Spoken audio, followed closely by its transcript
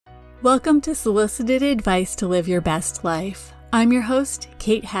Welcome to Solicited Advice to Live Your Best Life. I'm your host,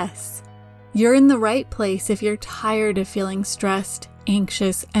 Kate Hess. You're in the right place if you're tired of feeling stressed,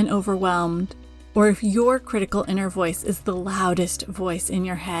 anxious, and overwhelmed, or if your critical inner voice is the loudest voice in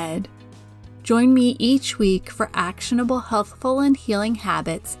your head. Join me each week for actionable, healthful, and healing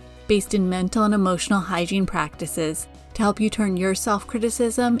habits based in mental and emotional hygiene practices to help you turn your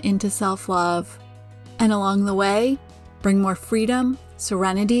self-criticism into self-love. And along the way, bring more freedom,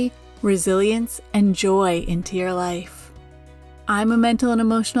 serenity, resilience, and joy into your life. I'm a mental and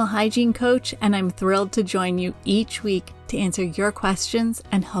emotional hygiene coach, and I'm thrilled to join you each week to answer your questions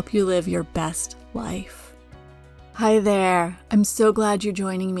and help you live your best life. Hi there. I'm so glad you're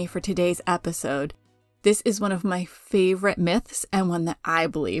joining me for today's episode. This is one of my favorite myths and one that I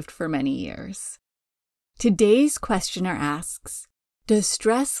believed for many years. Today's questioner asks, does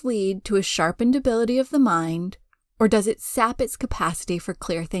stress lead to a sharpened ability of the mind, or does it sap its capacity for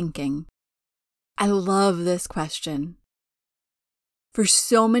clear thinking? I love this question. For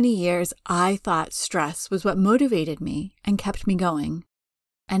so many years, I thought stress was what motivated me and kept me going.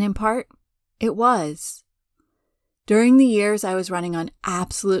 And in part, it was. During the years I was running on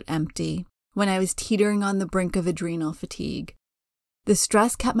absolute empty, when I was teetering on the brink of adrenal fatigue, the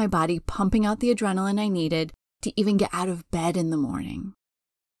stress kept my body pumping out the adrenaline I needed to even get out of bed in the morning.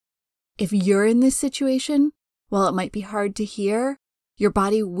 If you're in this situation, while it might be hard to hear, your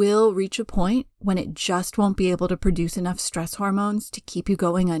body will reach a point when it just won't be able to produce enough stress hormones to keep you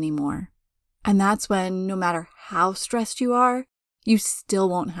going anymore. And that's when, no matter how stressed you are, you still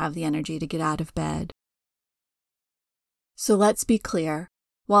won't have the energy to get out of bed. So let's be clear.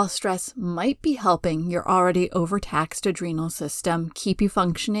 While stress might be helping your already overtaxed adrenal system keep you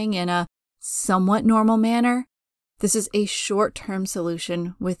functioning in a somewhat normal manner, this is a short-term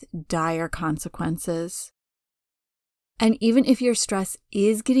solution with dire consequences. And even if your stress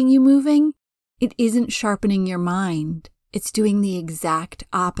is getting you moving, it isn't sharpening your mind. It's doing the exact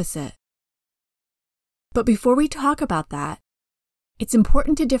opposite. But before we talk about that, it's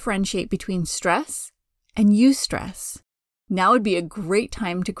important to differentiate between stress and eustress. Now would be a great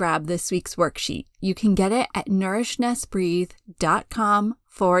time to grab this week's worksheet. You can get it at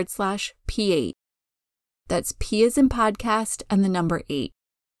nourishnessbreathe.com/P8. That's P as in podcast and the number 8.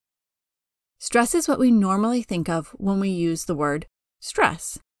 Stress is what we normally think of when we use the word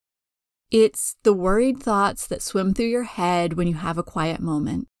stress. It's the worried thoughts that swim through your head when you have a quiet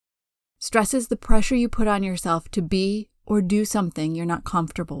moment. Stress is the pressure you put on yourself to be or do something you're not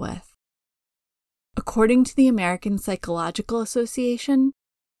comfortable with. According to the American Psychological Association,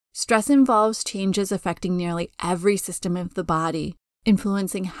 stress involves changes affecting nearly every system of the body,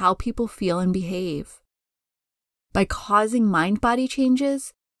 influencing how people feel and behave. By causing mind-body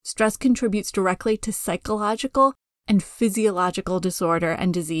changes, stress contributes directly to psychological and physiological disorder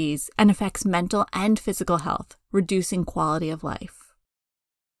and disease and affects mental and physical health, reducing quality of life.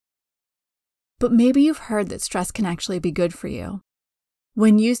 But maybe you've heard that stress can actually be good for you.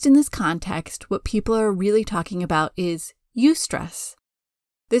 When used in this context, what people are really talking about is eustress.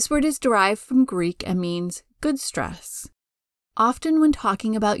 This word is derived from Greek and means good stress. Often when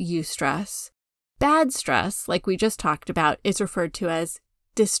talking about eustress, bad stress, like we just talked about, is referred to as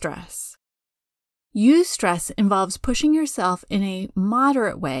distress. Eustress involves pushing yourself in a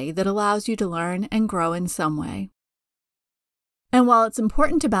moderate way that allows you to learn and grow in some way. And while it's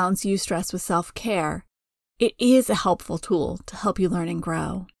important to balance eustress with self-care, it is a helpful tool to help you learn and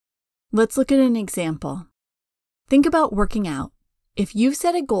grow. Let's look at an example. Think about working out. If you've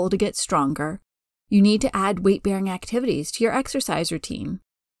set a goal to get stronger, you need to add weight-bearing activities to your exercise routine.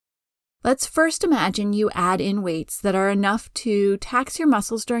 Let's first imagine you add in weights that are enough to tax your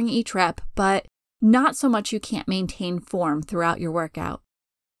muscles during each rep, but not so much you can't maintain form throughout your workout.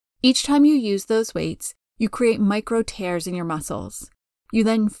 Each time you use those weights, you create micro tears in your muscles. You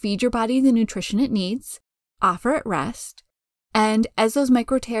then feed your body the nutrition it needs, offer it rest, and as those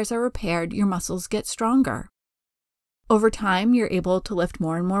micro tears are repaired, your muscles get stronger. Over time, you're able to lift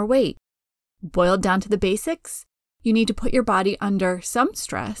more and more weight. Boiled down to the basics, you need to put your body under some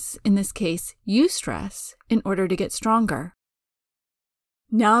stress, in this case, eustress, in order to get stronger.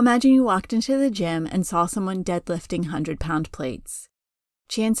 Now imagine you walked into the gym and saw someone deadlifting 100-pound plates.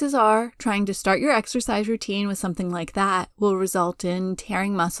 Chances are, trying to start your exercise routine with something like that will result in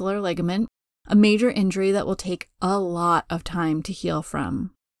tearing muscle or ligament, a major injury that will take a lot of time to heal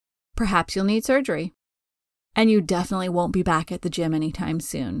from. Perhaps you'll need surgery. And you definitely won't be back at the gym anytime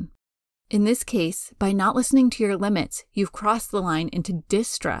soon. In this case, by not listening to your limits, you've crossed the line into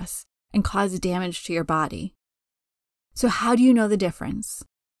distress and caused damage to your body. So how do you know the difference?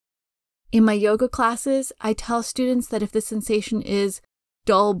 In my yoga classes, I tell students that if the sensation is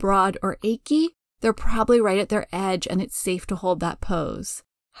dull, broad, or achy, they're probably right at their edge and it's safe to hold that pose.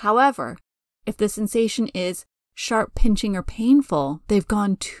 However, if the sensation is sharp, pinching, or painful, they've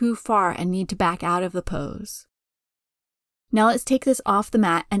gone too far and need to back out of the pose. Now let's take this off the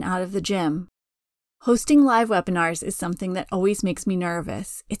mat and out of the gym. Hosting live webinars is something that always makes me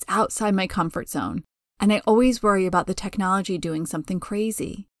nervous. It's outside my comfort zone, and I always worry about the technology doing something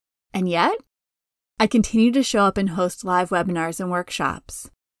crazy. And yet, I continue to show up and host live webinars and workshops.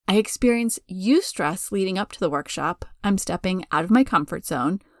 I experience eustress leading up to the workshop. I'm stepping out of my comfort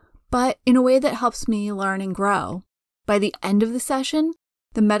zone, but in a way that helps me learn and grow. By the end of the session,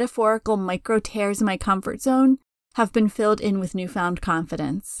 the metaphorical micro tears in my comfort zone have been filled in with newfound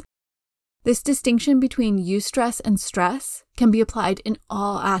confidence. This distinction between eustress and stress can be applied in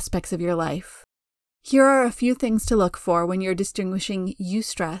all aspects of your life. Here are a few things to look for when you're distinguishing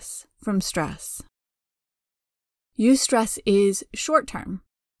eustress from stress. Eustress is short-term.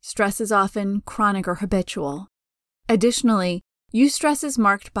 Stress is often chronic or habitual. Additionally, eustress is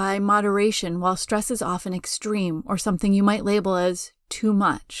marked by moderation, while stress is often extreme or something you might label as too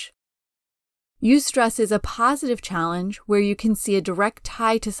much. Eustress is a positive challenge where you can see a direct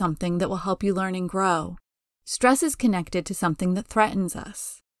tie to something that will help you learn and grow. Stress is connected to something that threatens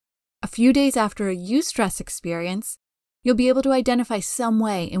us. A few days after a eustress experience, you'll be able to identify some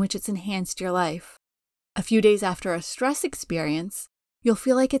way in which it's enhanced your life. A few days after a stress experience, you'll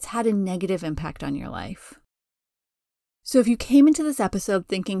feel like it's had a negative impact on your life. So if you came into this episode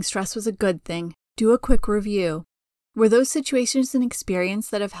thinking stress was a good thing, do a quick review. Were those situations an experience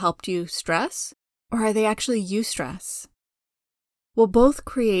that have helped you stress, or are they actually eustress? Will both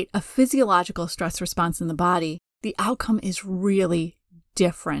create a physiological stress response in the body. The outcome is really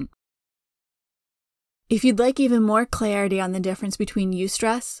different. If you'd like even more clarity on the difference between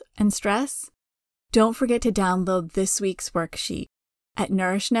eustress and stress, don't forget to download this week's worksheet at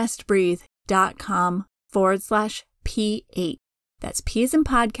nourishnestbreathe.com/P8. That's P as in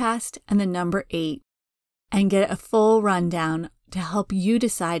podcast and the number 8. And get a full rundown to help you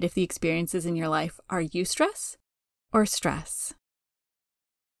decide if the experiences in your life are eustress or stress.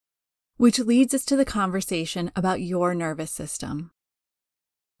 Which leads us to the conversation about your nervous system.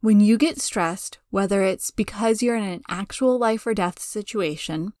 When you get stressed, whether it's because you're in an actual life or death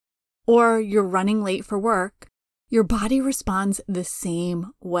situation, or you're running late for work, your body responds the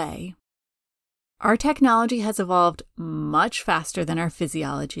same way. Our technology has evolved much faster than our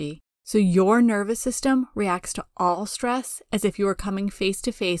physiology. So your nervous system reacts to all stress as if you were coming face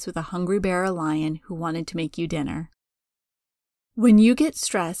to face with a hungry bear or lion who wanted to make you dinner. When you get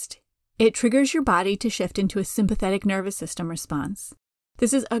stressed, it triggers your body to shift into a sympathetic nervous system response.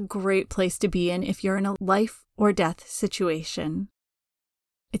 This is a great place to be in if you're in a life or death situation.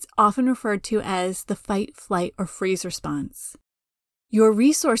 It's often referred to as the fight, flight, or freeze response. Your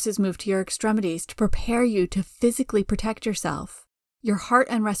resources move to your extremities to prepare you to physically protect yourself. Your heart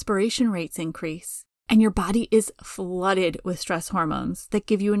and respiration rates increase, and your body is flooded with stress hormones that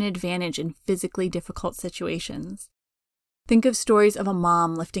give you an advantage in physically difficult situations. Think of stories of a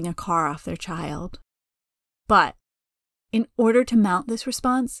mom lifting a car off their child. But in order to mount this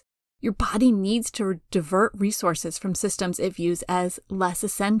response, your body needs to divert resources from systems it views as less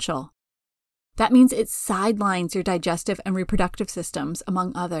essential. That means it sidelines your digestive and reproductive systems,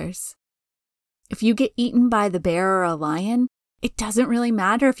 among others. If you get eaten by the bear or a lion, it doesn't really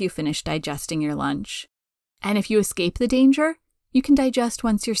matter if you finish digesting your lunch. And if you escape the danger, you can digest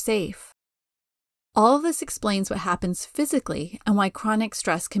once you're safe. All of this explains what happens physically and why chronic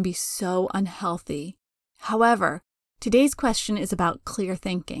stress can be so unhealthy. However, today's question is about clear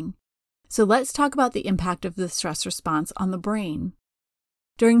thinking. So let's talk about the impact of the stress response on the brain.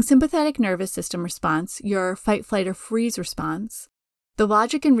 During sympathetic nervous system response, your fight, flight, or freeze response, the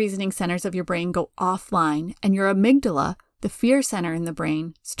logic and reasoning centers of your brain go offline, and your amygdala, the fear center in the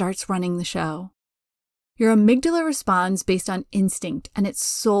brain, starts running the show. Your amygdala responds based on instinct, and its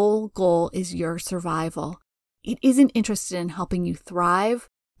sole goal is your survival. It isn't interested in helping you thrive,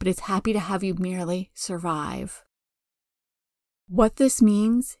 but it's happy to have you merely survive. What this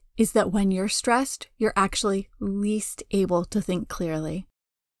means is that when you're stressed, you're actually least able to think clearly.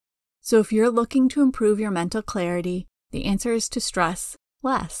 So if you're looking to improve your mental clarity, the answer is to stress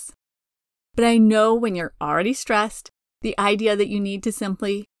less. But I know when you're already stressed, the idea that you need to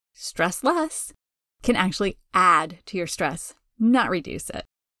simply stress less can actually add to your stress, not reduce it.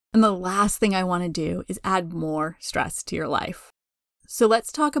 And the last thing I want to do is add more stress to your life. So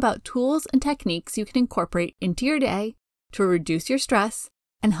let's talk about tools and techniques you can incorporate into your day to reduce your stress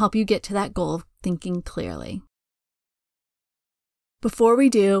and help you get to that goal of thinking clearly. Before we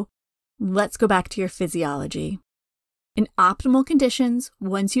do, let's go back to your physiology. In optimal conditions,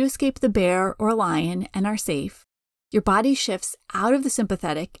 once you escape the bear or lion and are safe, your body shifts out of the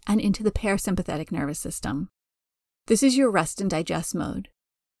sympathetic and into the parasympathetic nervous system. This is your rest and digest mode.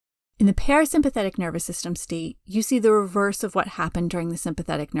 In the parasympathetic nervous system state, you see the reverse of what happened during the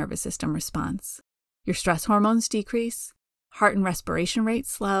sympathetic nervous system response. Your stress hormones decrease, heart and respiration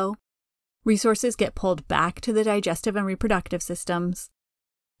rates slow, resources get pulled back to the digestive and reproductive systems,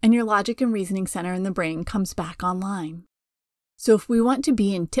 and your logic and reasoning center in the brain comes back online. So if we want to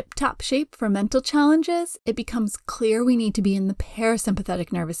be in tip-top shape for mental challenges, it becomes clear we need to be in the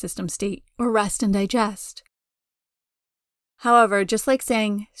parasympathetic nervous system state, or rest and digest. However, just like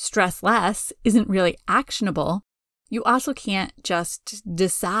saying stress less isn't really actionable, you also can't just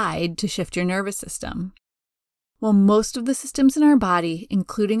decide to shift your nervous system. While most of the systems in our body,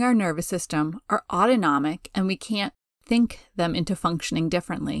 including our nervous system, are autonomic and we can't think them into functioning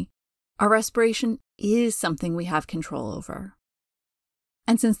differently, our respiration is something we have control over.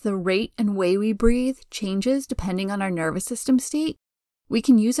 And since the rate and way we breathe changes depending on our nervous system state, we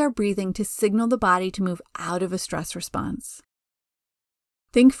can use our breathing to signal the body to move out of a stress response.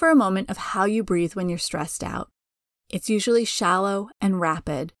 Think for a moment of how you breathe when you're stressed out. It's usually shallow and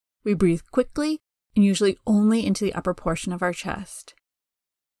rapid. We breathe quickly and usually only into the upper portion of our chest.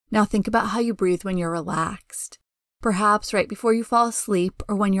 Now think about how you breathe when you're relaxed, perhaps right before you fall asleep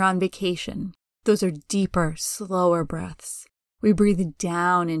or when you're on vacation. Those are deeper, slower breaths. We breathe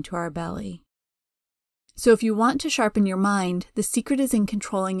down into our belly. So if you want to sharpen your mind, the secret is in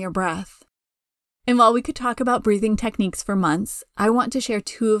controlling your breath. And while we could talk about breathing techniques for months, I want to share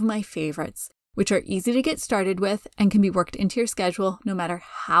two of my favorites, which are easy to get started with and can be worked into your schedule no matter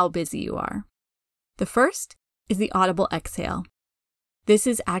how busy you are. The first is the audible exhale. This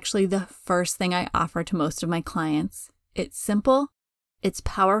is actually the first thing I offer to most of my clients. It's simple, it's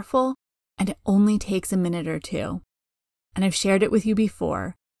powerful, and it only takes a minute or two. And I've shared it with you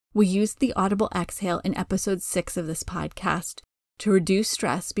before. We used the audible exhale in episode 6 of this podcast to reduce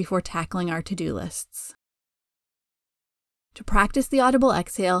stress before tackling our to-do lists. To practice the audible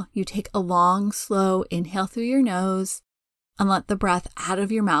exhale, you take a long, slow inhale through your nose and let the breath out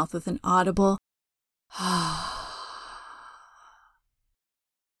of your mouth with an audible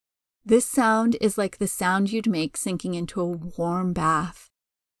This sound is like the sound you'd make sinking into a warm bath,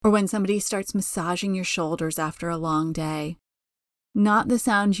 or when somebody starts massaging your shoulders after a long day. Not the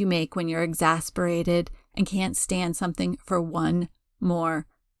sound you make when you're exasperated and can't stand something for one more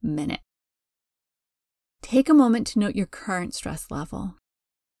minute. Take a moment to note your current stress level.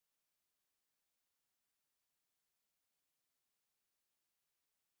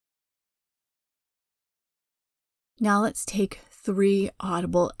 Now let's take 3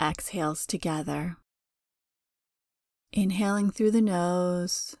 audible exhales together. Inhaling through the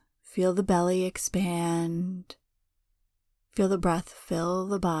nose, feel the belly expand. Feel the breath fill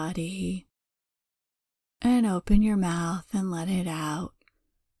the body. And open your mouth and let it out.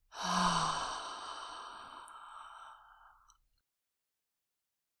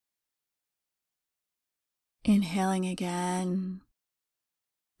 Inhaling again.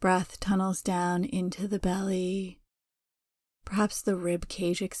 Breath tunnels down into the belly. Perhaps the rib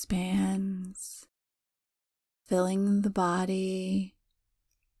cage expands, filling the body,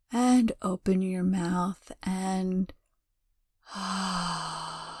 and open your mouth and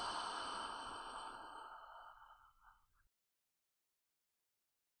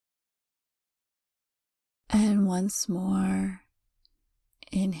and once more,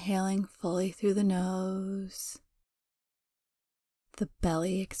 inhaling fully through the nose, the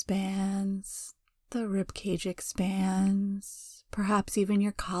belly expands. The ribcage expands, perhaps even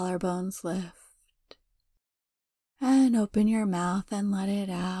your collarbones lift. And open your mouth and let it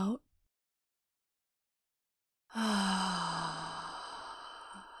out.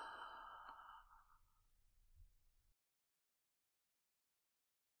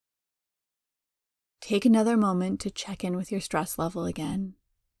 Take another moment to check in with your stress level again.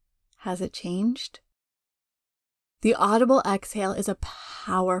 Has it changed? The audible exhale is a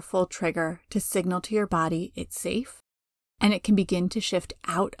powerful trigger to signal to your body it's safe, and it can begin to shift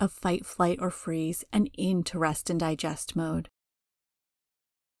out of fight, flight, or freeze and into rest and digest mode.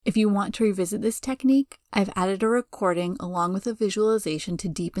 If you want to revisit this technique, I've added a recording along with a visualization to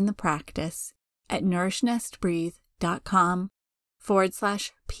deepen the practice at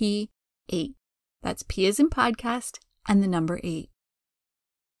nourishnestbreathe.com/P8. That's P as in podcast and the number 8.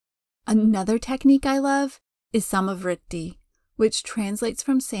 Another technique I love is samavritti, which translates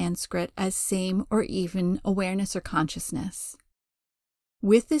from Sanskrit as same or even awareness or consciousness.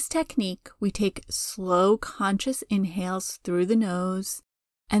 With this technique, we take slow conscious inhales through the nose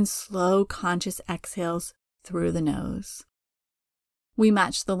and slow conscious exhales through the nose. We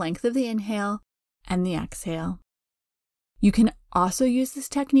match the length of the inhale and the exhale. You can also use this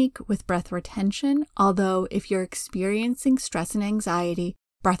technique with breath retention, although if you're experiencing stress and anxiety,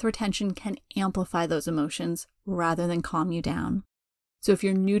 breath retention can amplify those emotions rather than calm you down. So if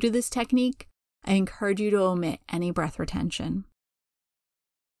you're new to this technique, I encourage you to omit any breath retention.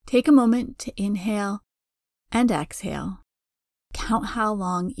 Take a moment to inhale and exhale. Count how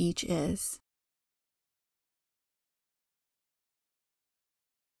long each is.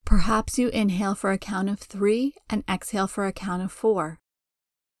 Perhaps you inhale for a count of 3 and exhale for a count of 4.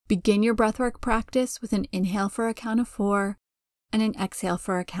 Begin your breathwork practice with an inhale for a count of 4 and an exhale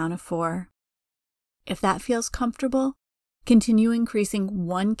for a count of 4. If that feels comfortable, continue increasing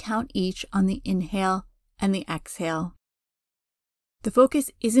 1 count each on the inhale and the exhale. The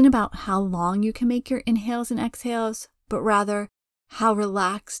focus isn't about how long you can make your inhales and exhales, but rather how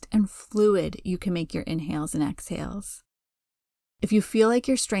relaxed and fluid you can make your inhales and exhales. If you feel like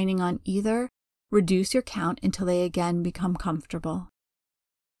you're straining on either, reduce your count until they again become comfortable.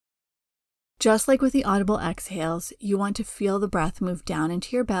 Just like with the audible exhales, you want to feel the breath move down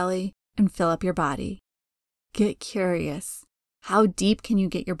into your belly and fill up your body. Get curious. How deep can you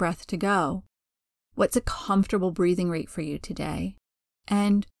get your breath to go? What's a comfortable breathing rate for you today?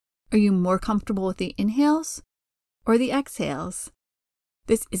 And are you more comfortable with the inhales or the exhales?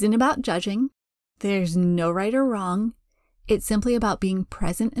 This isn't about judging. There's no right or wrong. It's simply about being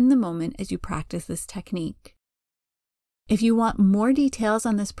present in the moment as you practice this technique. If you want more details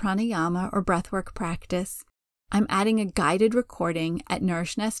on this pranayama or breathwork practice, I'm adding a guided recording at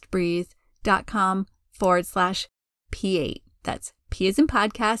nourishnestbreathe.com/P8. That's P as in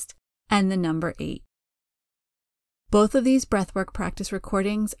podcast and the number 8. Both of these breathwork practice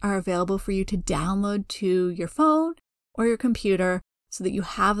recordings are available for you to download to your phone or your computer so that you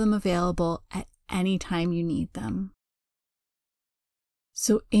have them available at any time you need them.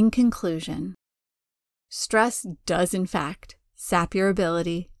 So in conclusion, stress does in fact sap your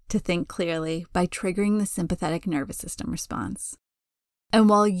ability to think clearly by triggering the sympathetic nervous system response. And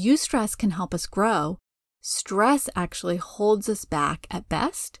while eustress can help us grow, stress actually holds us back at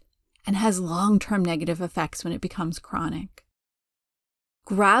best and has long-term negative effects when it becomes chronic.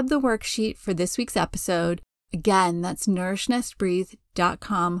 Grab the worksheet for this week's episode. Again, that's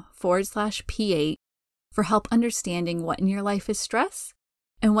nourishnestbreathe.com/P8 for help understanding what in your life is stress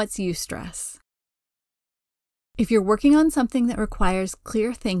and what's eustress. If you're working on something that requires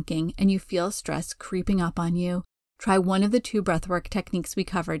clear thinking and you feel stress creeping up on you, try one of the 2 breathwork techniques we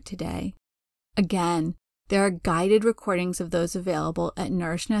covered today. Again, there are guided recordings of those available at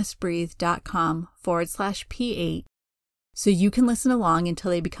nourishnestbreathe.com/P8 so you can listen along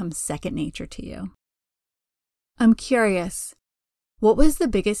until they become second nature to you. I'm curious, what was the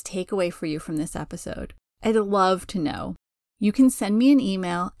biggest takeaway for you from this episode? I'd love to know. You can send me an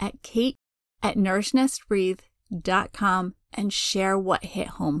email at kate@nourishnestbreathe.com and share what hit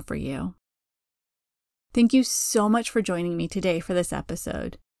home for you. Thank you so much for joining me today for this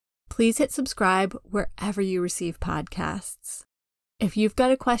episode. Please hit subscribe wherever you receive podcasts. If you've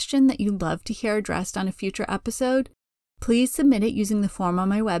got a question that you'd love to hear addressed on a future episode, please submit it using the form on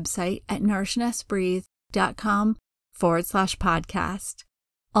my website at nourishnestbreathe.com/podcast.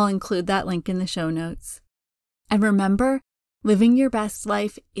 I'll include that link in the show notes. And remember, living your best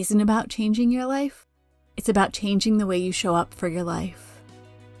life isn't about changing your life. It's about changing the way you show up for your life.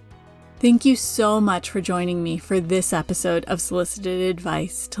 Thank you so much for joining me for this episode of Solicited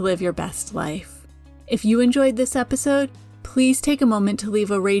Advice to Live Your Best Life. If you enjoyed this episode, please take a moment to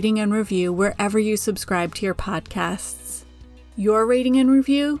leave a rating and review wherever you subscribe to your podcasts. Your rating and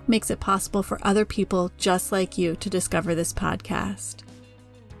review makes it possible for other people just like you to discover this podcast.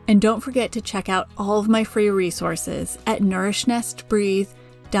 And don't forget to check out all of my free resources at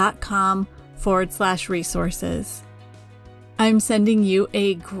nourishnestbreathe.com/resources. I'm sending you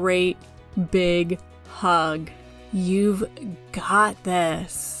a great big hug. You've got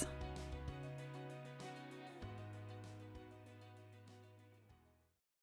this.